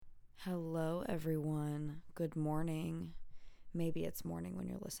Hello, everyone. Good morning. Maybe it's morning when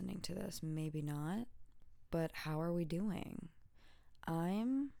you're listening to this, maybe not. But how are we doing?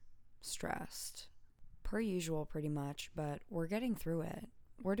 I'm stressed, per usual, pretty much, but we're getting through it.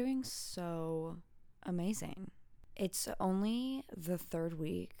 We're doing so amazing. It's only the third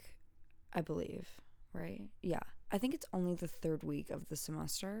week, I believe, right? Yeah, I think it's only the third week of the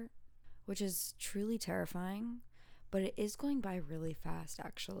semester, which is truly terrifying, but it is going by really fast,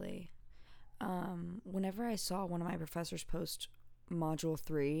 actually. Whenever I saw one of my professors post module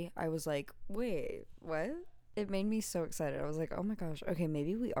 3, I was like, wait, what? It made me so excited. I was like, oh my gosh, okay,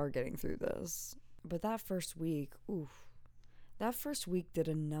 maybe we are getting through this. But that first week, oof, that first week did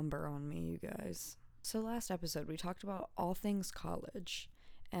a number on me, you guys. So, last episode, we talked about all things college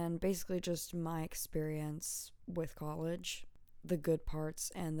and basically just my experience with college, the good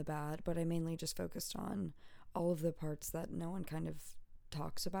parts and the bad, but I mainly just focused on all of the parts that no one kind of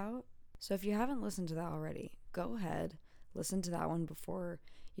talks about. So if you haven't listened to that already, go ahead, listen to that one before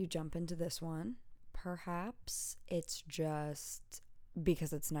you jump into this one. Perhaps it's just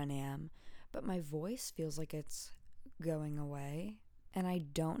because it's 9 a.m., but my voice feels like it's going away. And I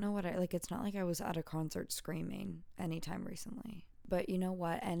don't know what it's not like I was at a concert screaming anytime recently. But you know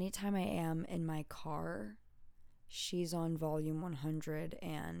what? Anytime I am in my car, she's on volume 100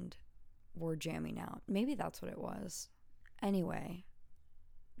 and we're jamming out. Maybe that's what it was. Anyway,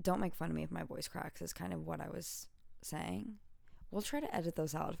 don't make fun of me if my voice cracks, is kind of what I was saying. We'll try to edit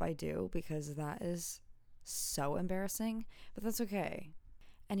those out if I do, because that is so embarrassing, but that's okay.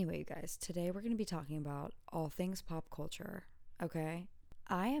 Anyway, you guys, today we're going to be talking about all things pop culture, okay?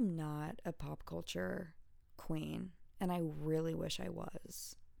 I am not a pop culture queen, and I really wish I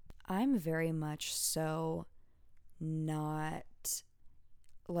was. I'm very much so not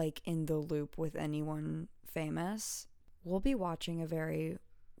like in the loop with anyone famous. We'll be watching a very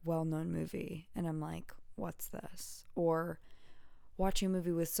well-known movie and I'm like, what's this? Or watching a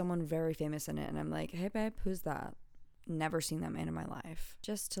movie with someone very famous in it and I'm like, hey babe, who's that? Never seen that man in my life.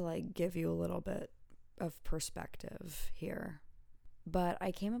 Just to like give you a little bit of perspective here. But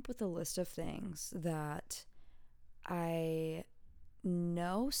I came up with a list of things that I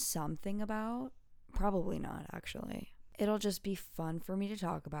know something about. Probably not, actually. It'll just be fun for me to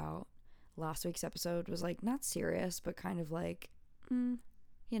talk about. Last week's episode was like not serious, but kind of like,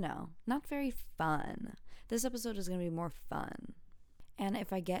 not very fun. This episode is going to be more fun. And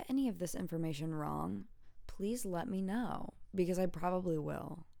if I get any of this information wrong, please let me know, because I probably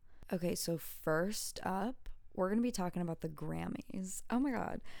will. Okay, so first up, we're going to be talking about the Grammys. Oh my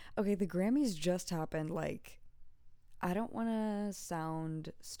God. Okay, the Grammys just happened. Like, I don't want to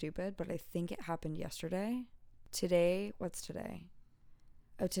sound stupid, but I think it happened yesterday. Today, what's today?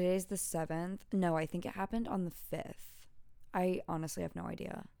 Oh, today's the 7th. No, I think it happened on the 5th. I honestly have no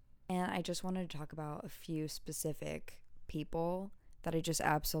idea. And I just wanted to talk about a few specific people that I just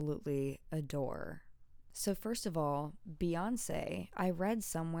absolutely adore. So first of all, Beyonce. I read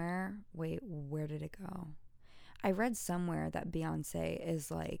somewhere, wait, where did it go? I read somewhere that Beyonce is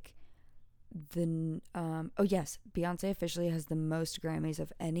like Beyonce officially has the most Grammys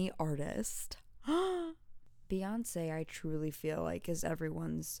of any artist. Beyonce, I truly feel like, is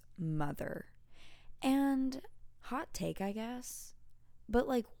everyone's mother. And hot take, I guess. But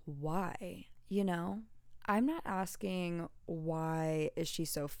like, why? You know? I'm not asking why is she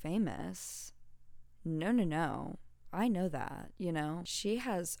so famous. No, no, no. I know that, you know? She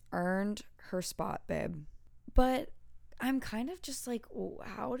has earned her spot, babe. But I'm kind of just like,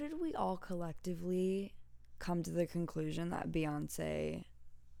 how did we all collectively come to the conclusion that Beyonce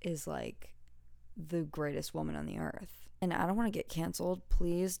is like the greatest woman on the earth? And I don't want to get canceled.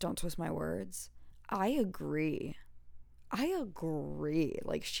 Please don't twist my words. I agree.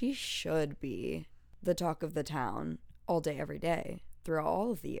 Like, she should be the talk of the town all day, every day, throughout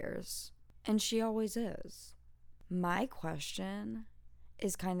all of the years. And she always is. My question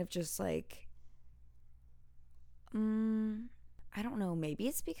is kind of just like, I don't know. Maybe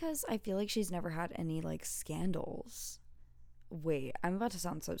it's because I feel like she's never had any like scandals. Wait, I'm about to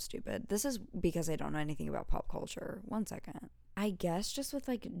sound so stupid. This is because I don't know anything about pop culture. One second. I guess just with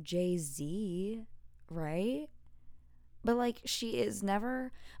like Jay-Z, right? But like she is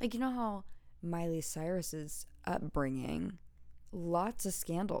never, like, you know how Miley Cyrus's upbringing, lots of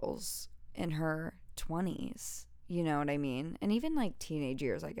scandals in her 20s. You know what I mean? And even like teenage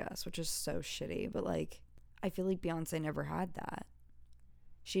years, I guess, which is so shitty. But like, I feel like Beyonce never had that.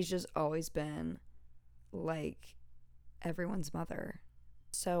 She's just always been like everyone's mother.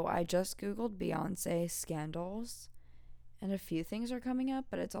 So I just Googled Beyonce scandals and a few things are coming up,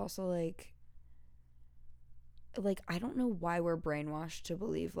 but it's also like like, I don't know why we're brainwashed to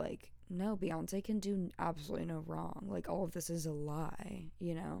believe, like, no, Beyonce can do absolutely no wrong. Like, all of this is a lie,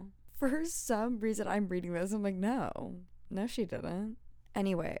 you know? For some reason, I'm reading this. I'm like, no, she didn't.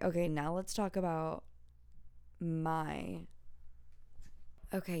 Anyway, okay, now let's talk about my.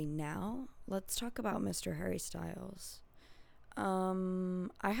 Okay, now let's talk about Mr. Harry Styles.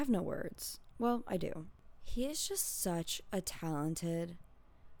 I have no words. Well, I do. He is just such a talented,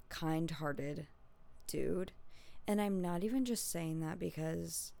 kind-hearted dude. And I'm not even just saying that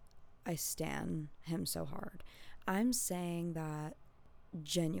because I stan him so hard. I'm saying that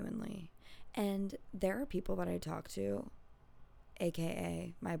genuinely. And there are people that I talk to,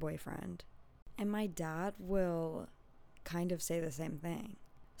 aka my boyfriend, and my dad will kind of say the same thing.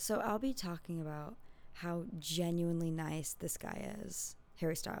 So I'll be talking about how genuinely nice this guy is.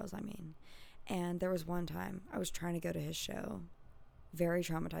 Harry Styles, I mean. And there was one time I was trying to go to his show. Very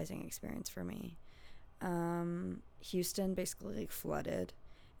traumatizing experience for me. Houston basically like flooded.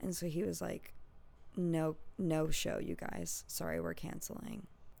 And so he was like, no show, you guys. Sorry, we're canceling.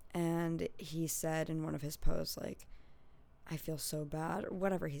 And he said in one of his posts, like, I feel so bad, or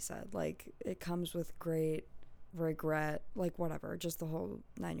whatever he said. Like, it comes with great regret, like, whatever, just the whole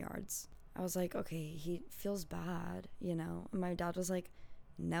 9 yards. I was like, okay, he feels bad, you know? And my dad was like,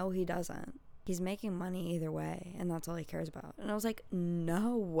 no, he doesn't. He's making money either way, and that's all he cares about. And I was like,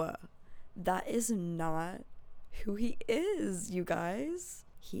 no, that is not who he is, you guys.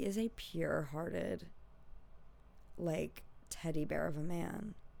 He is a pure-hearted, like, teddy bear of a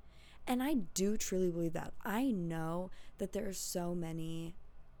man. And I do truly believe that. I know that there are so many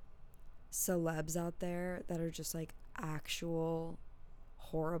celebs out there that are just like actual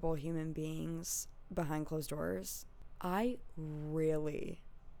horrible human beings behind closed doors. I really,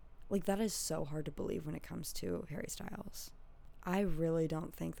 like, that is so hard to believe when it comes to Harry Styles. I really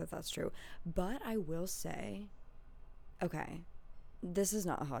don't think that that's true. But I will say, okay, this is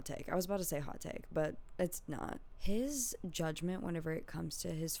not a hot take. I was about to say hot take, but it's not. His judgment whenever it comes to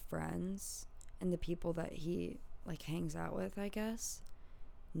his friends and the people that he like hangs out with, I guess,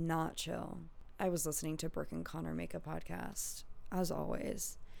 not chill. I was listening to Brooke and Connor make a podcast, as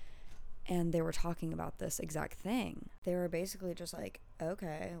always, and they were talking about this exact thing. They were basically just like,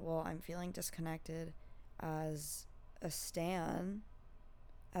 okay, well, I'm feeling disconnected as a stan,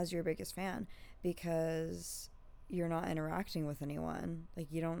 as your biggest fan, because you're not interacting with anyone.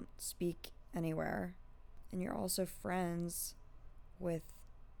 Like, you don't speak anywhere. And you're also friends with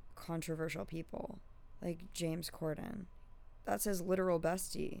controversial people, like James Corden. That's his literal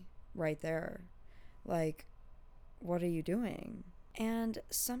bestie right there. Like, what are you doing? And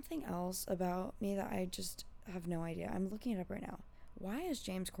something else about me that I just have no idea. I'm looking it up right now. Why is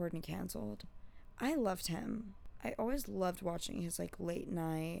James Corden canceled? I loved him. I always loved watching his like late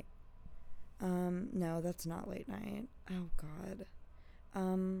night. No, that's not late night. Oh God.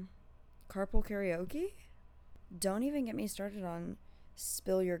 Carpool karaoke? Don't even get me started on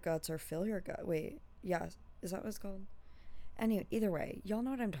spill your guts or fill your gut. Wait, yeah, is that what it's called? Anyway, either way, y'all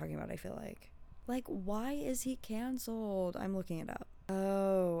know what I'm talking about, I feel like. Like, why is he canceled? I'm looking it up.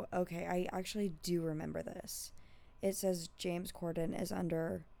 Oh, okay, I actually do remember this. It says James Corden is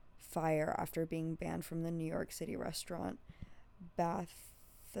under fire after being banned from the New York City restaurant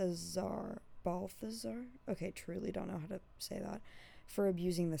Balthazar. Okay, truly don't know how to say that. For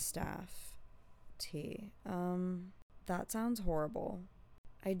abusing the staff. That sounds horrible.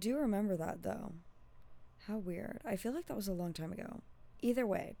 I do remember that though. How weird. I feel like that was a long time ago. Either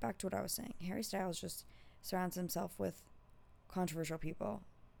way, back to what I was saying. Harry Styles just surrounds himself with controversial people,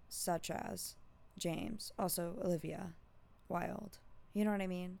 such as James, also Olivia Wilde. You know what I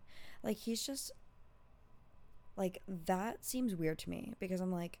mean? Like, he's just, like, that seems weird to me because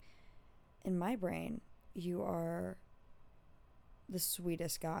I'm like, in my brain, you are the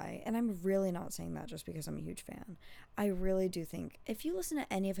sweetest guy. And I'm really not saying that just because I'm a huge fan. I really do think, if you listen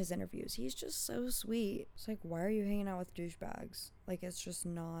to any of his interviews, he's just so sweet. It's like, why are you hanging out with douchebags? Like, it's just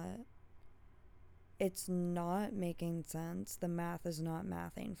not, it's not making sense. The math is not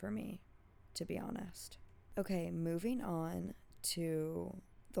mathing for me, to be honest. Okay, moving on to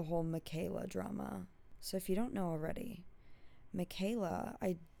the whole Michaela drama. So if you don't know already, Michaela,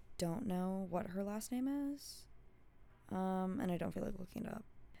 I don't know what her last name is. And I don't feel like looking it up.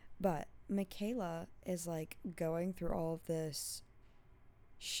 But Michaela is like going through all of this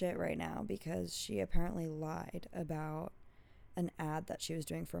shit right now because she apparently lied about an ad that she was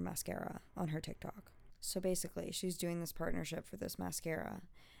doing for mascara on her TikTok. So basically, she's doing this partnership for this mascara.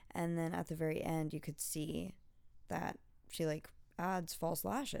 And then at the very end, you could see that she like adds false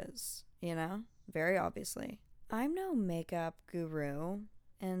lashes, you know? Very obviously. I'm no makeup guru,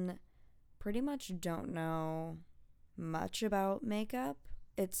 and pretty much don't know much about makeup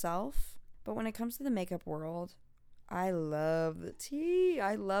itself. But when it comes to the makeup world, I love the tea.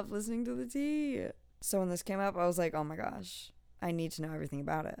 I love listening to the tea. So when this came up, I was like, oh my gosh, I need to know everything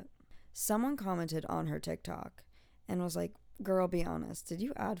about it. Someone commented on her TikTok and was like, girl, be honest, did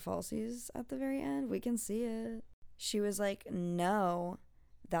you add falsies at the very end? We can see it. She was like, no,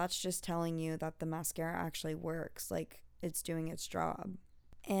 that's just telling you that the mascara actually works. Like, it's doing its job.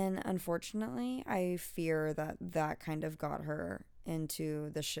 And unfortunately, I fear that that kind of got her into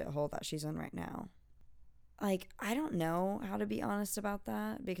the shithole that she's in right now. Like, I don't know how to be honest about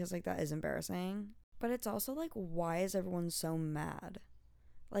that because, like, that is embarrassing. But it's also, like, why is everyone so mad?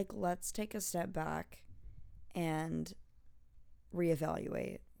 Like, let's take a step back and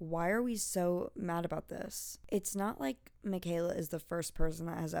reevaluate. Why are we so mad about this? It's not like Mikayla is the first person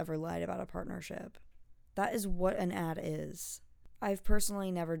that has ever lied about a partnership. That is what an ad is. I've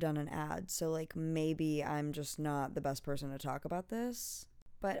personally never done an ad, so, like, maybe I'm just not the best person to talk about this.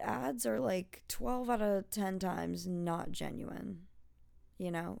 But ads are, like, 12 out of 10 times not genuine.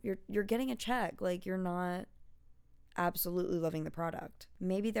 You know, you're getting a check. Like, you're not absolutely loving the product.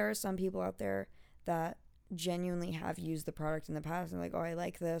 Maybe there are some people out there that genuinely have used the product in the past and like, oh, I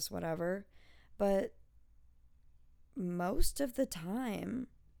like this, whatever. But most of the time,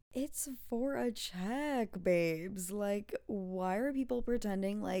 it's for a check, babes. Like, why are people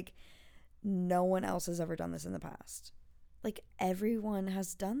pretending like no one else has ever done this in the past? Like, everyone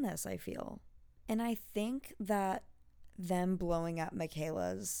has done this, I feel. And I think that them blowing up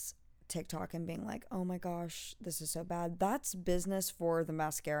Mikayla's TikTok and being like, oh my gosh, this is so bad, that's business for the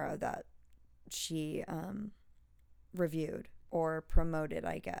mascara that she reviewed or promoted,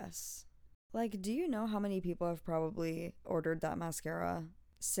 I guess. Like, do you know how many people have probably ordered that mascara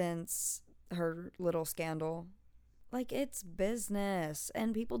since her little scandal? Like, it's business,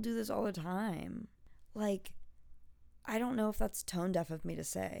 and people do this all the time. Like, I don't know if that's tone deaf of me to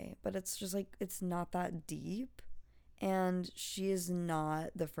say, but it's just like, it's not that deep. And she is not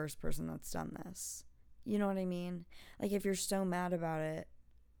the first person that's done this. You know what I mean? Like, if you're so mad about it,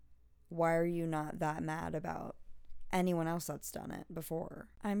 why are you not that mad about anyone else that's done it before?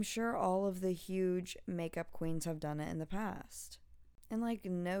 I'm sure all of the huge makeup queens have done it in the past. And, like,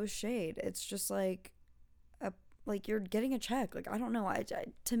 no shade. It's just like you're getting a check. Like, I don't know.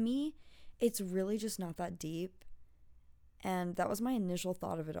 To me, it's really just not that deep. And that was my initial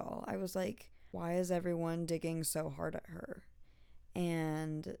thought of it all. I was like, why is everyone digging so hard at her?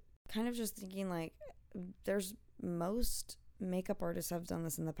 And kind of just thinking, like, most makeup artists have done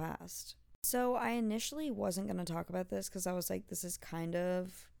this in the past. So I initially wasn't going to talk about this because I was like, this is kind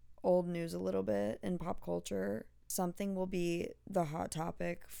of old news a little bit in pop culture. Something will be the hot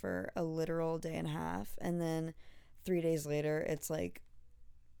topic for a literal day and a half. And then 3 days later, it's like,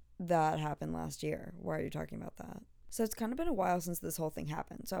 that happened last year. Why are you talking about that? So it's kind of been a while since this whole thing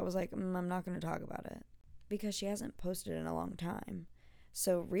happened. So I was like, I'm not going to talk about it because she hasn't posted in a long time.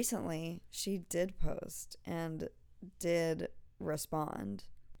 So recently she did post and did respond.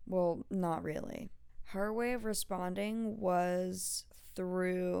 Well, not really. Her way of responding was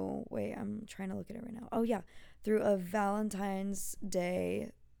through, wait, I'm trying to look at it right now. Oh yeah, through a Valentine's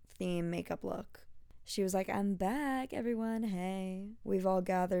Day theme makeup look. She was like, I'm back, everyone. Hey, we've all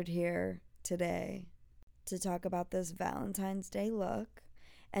gathered here today to talk about this Valentine's Day look,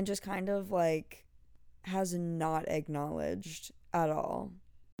 and just kind of like has not acknowledged at all.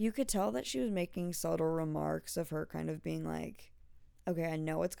 You could tell that she was making subtle remarks of her kind of being like, okay, I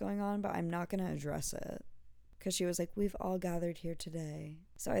know what's going on, but I'm not going to address it. Because she was like, we've all gathered here today.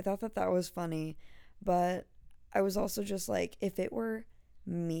 So I thought that that was funny, but I was also just like, if it were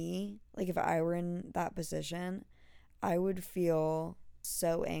me, like if I were in that position, I would feel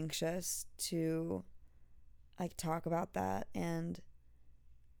so anxious to like talk about that and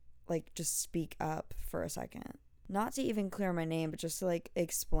like just speak up for a second. Not to even clear my name, but just to like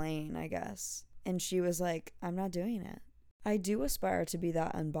explain, I guess. And she was like, I'm not doing it. I do aspire to be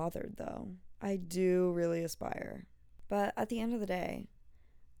that unbothered though. I do really aspire. But at the end of the day,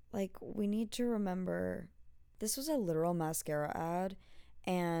 like, we need to remember this was a literal mascara ad,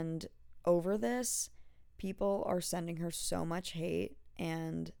 and over this, people are sending her so much hate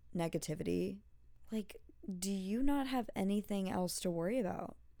and negativity. Like, do you not have anything else to worry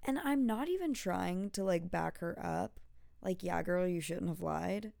about? And I'm not even trying to like back her up. Like, yeah, girl, you shouldn't have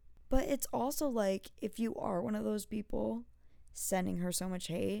lied. But it's also like, if you are one of those people sending her so much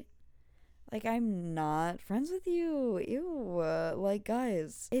hate, like, I'm not friends with you. Ew. Like,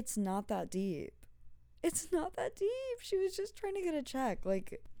 guys, it's not that deep. It's not that deep. She was just trying to get a check.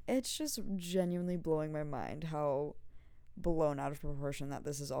 Like, it's just genuinely blowing my mind how blown out of proportion that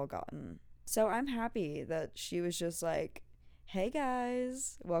this has all gotten. So I'm happy that she was just like, hey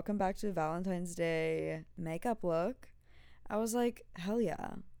guys, welcome back to Valentine's Day makeup look. I was like, hell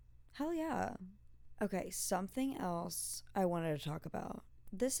yeah. Hell yeah. Okay, something else I wanted to talk about.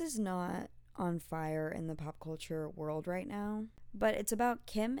 This is not on fire in the pop culture world right now, but it's about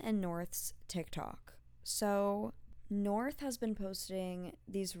Kim and North's TikTok. So, North has been posting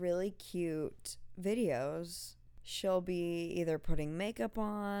these really cute videos. She'll be either putting makeup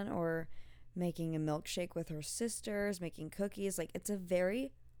on or making a milkshake with her sisters, making cookies. Like, it's a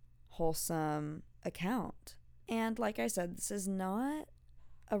very wholesome account. And like I said, this is not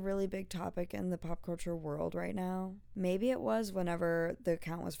a really big topic in the pop culture world right now. Maybe it was whenever the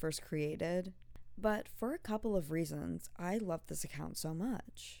account was first created, but for a couple of reasons, I love this account so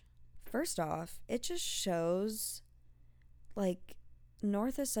much. First off, it just shows like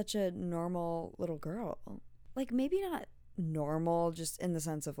North is such a normal little girl. Like, maybe not normal just in the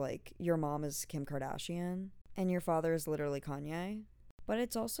sense of like your mom is Kim Kardashian and your father is literally Kanye, but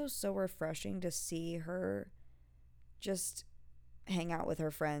it's also so refreshing to see her just hang out with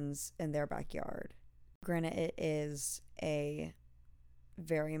her friends in their backyard. Granted, it is a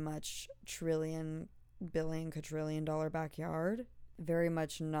very much trillion, billion, quadrillion dollar backyard. Very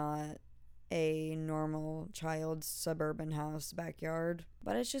much not a normal child's suburban house backyard.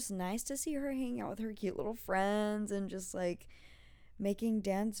 But it's just nice to see her hanging out with her cute little friends and just like making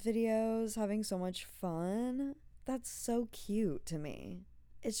dance videos, having so much fun. That's so cute to me.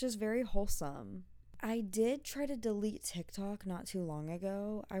 It's just very wholesome. I did try to delete TikTok not too long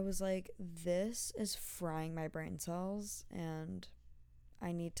ago. I was like, this is frying my brain cells and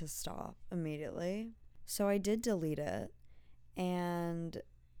I need to stop immediately. So I did delete it, and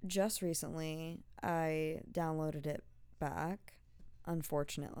just recently I downloaded it back,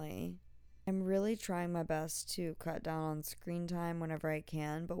 unfortunately. I'm really trying my best to cut down on screen time whenever I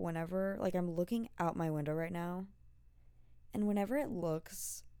can, but whenever, like, I'm looking out my window right now, and whenever it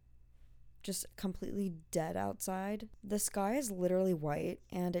looks just completely dead outside, the sky is literally white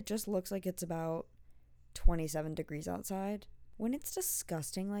and it just looks like it's about 27 degrees outside. When it's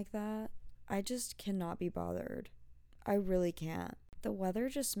disgusting like that, I just cannot be bothered. I really can't. The weather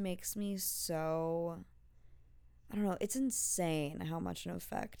just makes me so, I don't know, it's insane how much an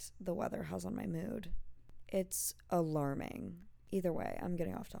effect the weather has on my mood. It's alarming. Either way, I'm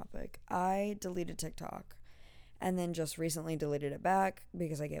getting off topic. I deleted TikTok and then just recently deleted it back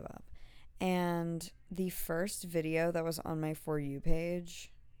because I gave up. And the first video that was on my For You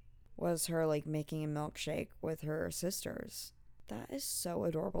page was her like making a milkshake with her sisters. That is so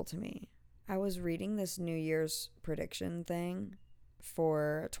adorable to me. I was reading this New Year's prediction thing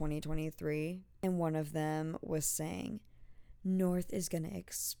for 2023, and one of them was saying North is going to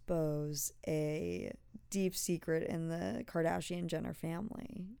expose a deep secret in the Kardashian Jenner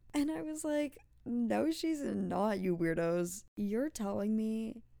family. And I was like, no, she's not, you weirdos. You're telling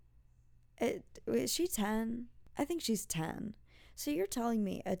me is she 10? I think she's 10. So you're telling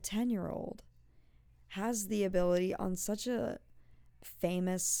me a 10-year-old has the ability on such a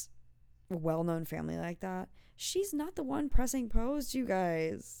famous, well-known family like that? She's not the one pressing pause, you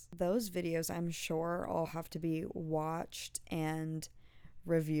guys. Those videos, I'm sure, all have to be watched and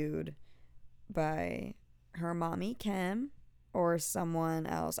reviewed by her mommy, Kim, or someone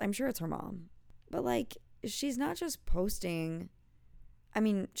else. I'm sure it's her mom. But, like, she's not just posting. I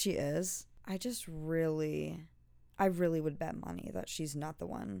mean, she is. I really would bet money that she's not the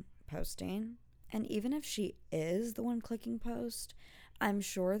one posting. And even if she is the one clicking post, I'm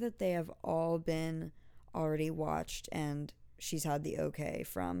sure that they have all been already watched and she's had the okay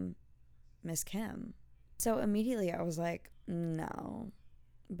from Miss Kim. So immediately I was like, no.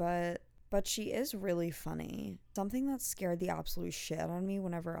 But she is really funny. Something that scared the absolute shit out of me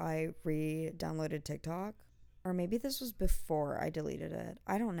whenever I re-downloaded TikTok, or maybe this was before I deleted it.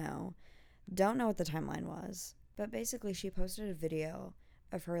 I don't know. Don't know what the timeline was. But basically she posted a video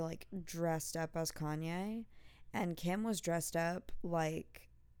of her like dressed up as Kanye, and Kim was dressed up like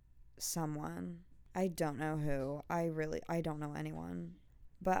someone. I don't know who. I don't know anyone.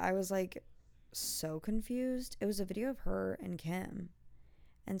 But I was like so confused. It was a video of her and Kim.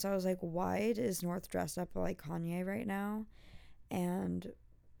 And so I was like, why is North dressed up like Kanye right now? And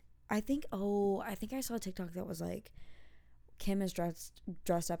I think I saw a TikTok that was like, Kim is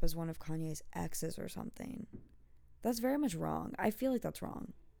dressed up as one of Kanye's exes or something. That's very much wrong. I feel like that's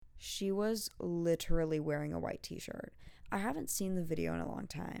wrong. She was literally wearing a white t-shirt. I haven't seen the video in a long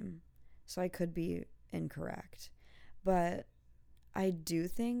time, so I could be incorrect. But I do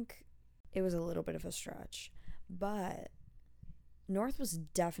think it was a little bit of a stretch. But North was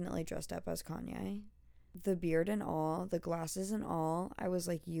definitely dressed up as Kanye. The beard and all, the glasses and all, I was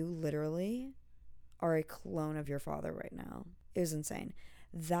like, you literally are a clone of your father right now. It was insane.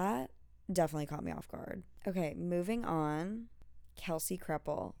 That definitely caught me off guard. Okay, moving on. Kelsey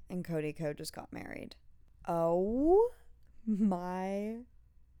Kreppel and Cody Ko just got married. Oh my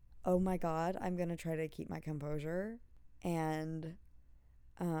God. I'm going to try to keep my composure and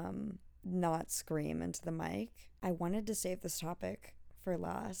not scream into the mic. I wanted to save this topic for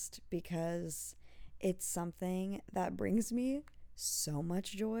last because it's something that brings me so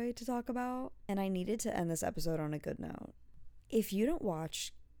much joy to talk about, and I needed to end this episode on a good note. If you don't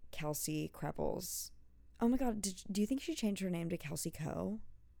watch Kelsey Kreppel's, oh my God, do you think she changed her name to Kelsey Ko?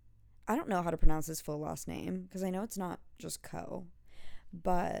 I don't know how to pronounce his full last name because I know it's not just Ko,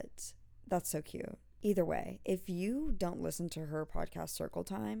 but that's so cute. Either way, if you don't listen to her podcast Circle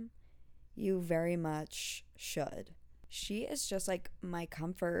Time, you very much should. She is just like my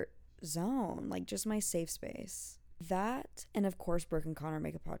comfort zone, like just my safe space. That, and of course Brooke and Connor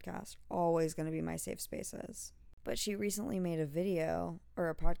make a podcast, always going to be my safe spaces. But she recently made a video or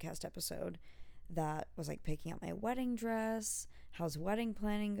a podcast episode that was like picking up my wedding dress, how's wedding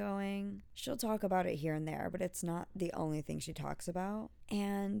planning going. She'll talk about it here and there, but it's not the only thing she talks about.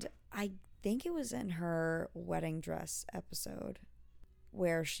 And I think it was in her wedding dress episode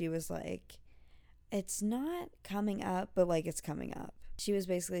where she was like, it's not coming up, but like it's coming up. She was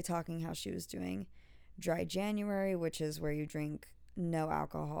basically talking how she was doing dry January, which is where you drink no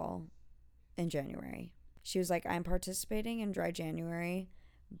alcohol in January. She was like, I'm participating in dry January,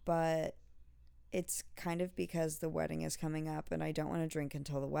 but it's kind of because the wedding is coming up and I don't want to drink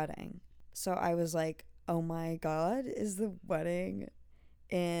until the wedding. So I was like, oh my God, is the wedding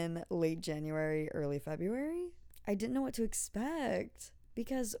in late January, early February? I didn't know what to expect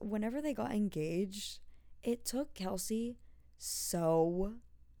because whenever they got engaged, it took Kelsey so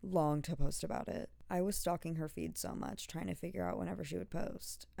long to post about it. I was stalking her feed so much, trying to figure out whenever she would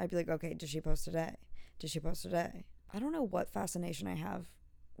post. I'd be like, okay, did she post today? Did she post today? I don't know what fascination I have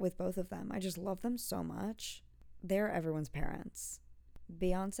with both of them. I just love them so much. They're everyone's parents.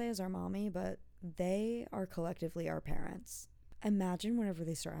 Beyonce is our mommy, but they are collectively our parents. Imagine whenever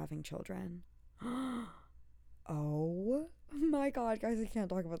they start having children. Oh my God, guys, I can't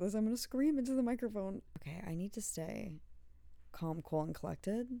talk about this. I'm going to scream into the microphone. Okay, I need to stay calm, cool, and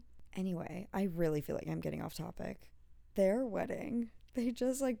collected. Anyway, I really feel like I'm getting off topic. Their wedding, they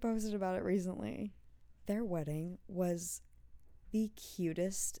just like posted about it recently. Their wedding was the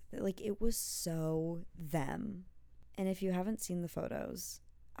cutest. Like, it was so them. And if you haven't seen the photos,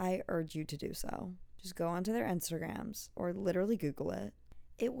 I urge you to do so. Just go onto their Instagrams or literally Google it.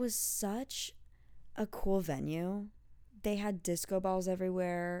 It was such a cool venue. They had disco balls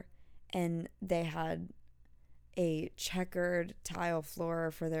everywhere, and they had a checkered tile floor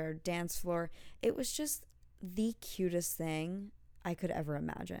for their dance floor. It was just the cutest thing I could ever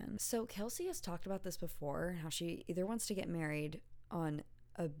imagine. So Kelsey has talked about this before, how she either wants to get married on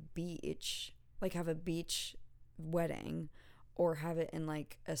a beach, like have a beach wedding, or have it in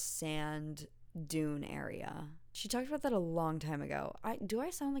like a sand dune area. She talked about that a long time ago. Do I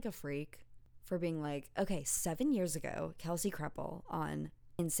sound like a freak for being like, okay, 7 years ago, Kelsey Kreppel on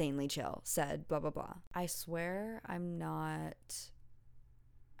Insanely Chill said blah blah blah. I swear I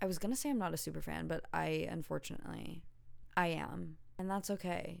was gonna say I'm not a super fan, but unfortunately I am, and that's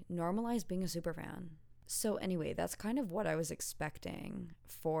okay. Normalize being a super fan. So anyway, that's kind of what I was expecting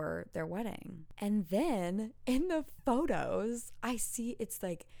for their wedding. And then in the photos, I see it's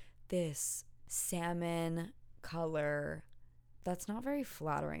like this salmon color. That's not very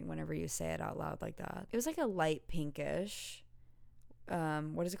flattering whenever you say it out loud like that. It was like a light pinkish,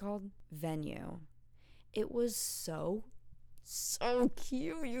 what is it called? Venue. It was so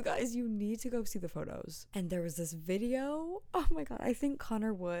cute. You guys, you need to go see the photos. And there was this video. Oh my God. I think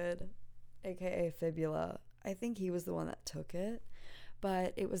Connor Wood, aka Fibula, I think he was the one that took it.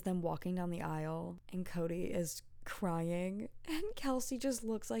 But it was them walking down the aisle and Cody is crying and Kelsey just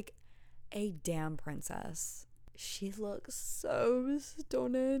looks like a damn princess. She looks so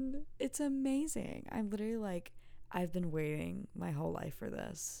stunning. It's amazing. I'm literally like, I've been waiting my whole life for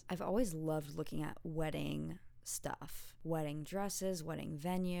this. I've always loved looking at wedding stuff, wedding dresses, wedding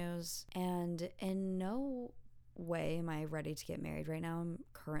venues, and in no way am I ready to get married right now. I'm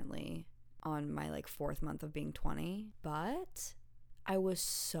currently on my like 4th month of being 20, but I was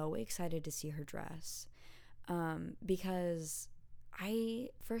so excited to see her dress because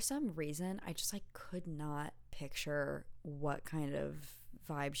for some reason, I just like could not picture what kind of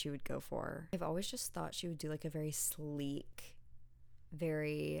vibe she would go for. I've always just thought she would do like a very sleek,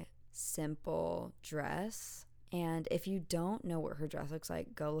 very simple dress And if you don't know what her dress looks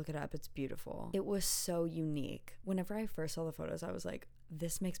like, go look it up. It's beautiful. It was so unique. Whenever I first saw the photos, I was like,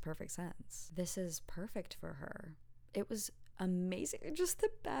 this makes perfect sense. This is perfect for her. It was amazing. Just the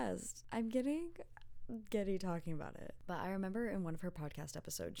best. I'm getting giddy talking about it. But I remember in one of her podcast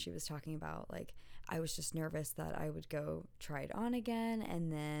episodes, she was talking about, like, I was just nervous that I would go try it on again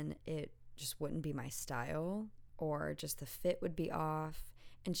and then it just wouldn't be my style, or just the fit would be off.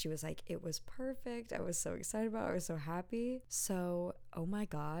 And she was like, it was perfect. I was so excited about it. I was so happy. So, oh my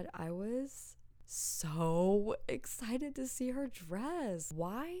God, I was so excited to see her dress.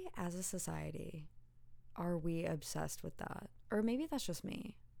 Why, as a society, are we obsessed with that? Or maybe that's just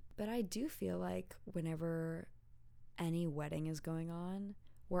me. But I do feel like whenever any wedding is going on,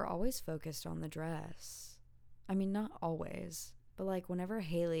 we're always focused on the dress. I mean, not always, but like whenever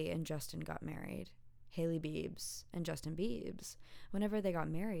Hailey and Justin got married, Hailey Biebs and Justin Biebs, whenever they got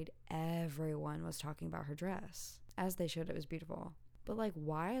married, everyone was talking about her dress. As they should. It was beautiful. But like,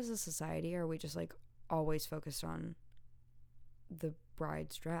 why as a society are we just like always focused on the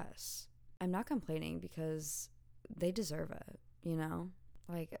bride's dress? I'm not complaining because they deserve it, you know?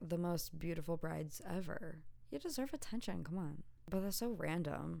 Like, the most beautiful brides ever. You deserve attention, come on. But that's so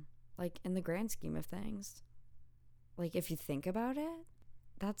random. Like, in the grand scheme of things. Like, if you think about it,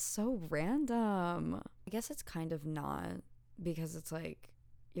 that's so random. I guess it's kind of not, because it's like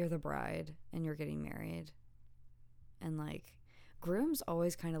you're the bride and you're getting married. And like grooms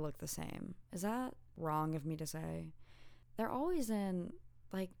always kind of look the same. Is that wrong of me to say? They're always in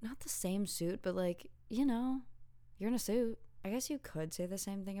like not the same suit, but like, you know, you're in a suit. I guess you could say the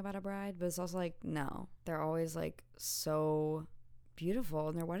same thing about a bride, but it's also like, no. They're always like so beautiful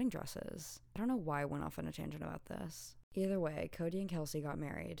in their wedding dresses. I don't know why I went off on a tangent about this. Either way, Cody and Kelsey got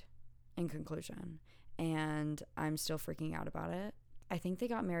married, in conclusion, and I'm still freaking out about it. I think they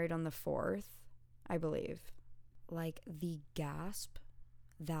got married on the 4th, I believe. Like, the gasp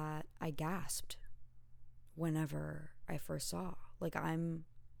that I gasped whenever I first saw. Like, I'm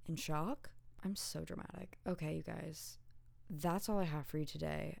in shock. I'm so dramatic. Okay, you guys, that's all I have for you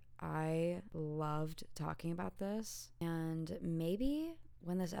today. I loved talking about this, and maybe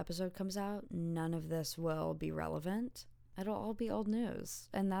when this episode comes out, none of this will be relevant. It'll all be old news,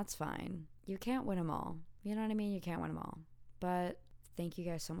 and that's fine. You can't win them all. You know what I mean? You can't win them all. But thank you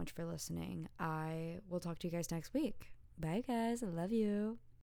guys so much for listening. I will talk to you guys next week. Bye, guys. I love you.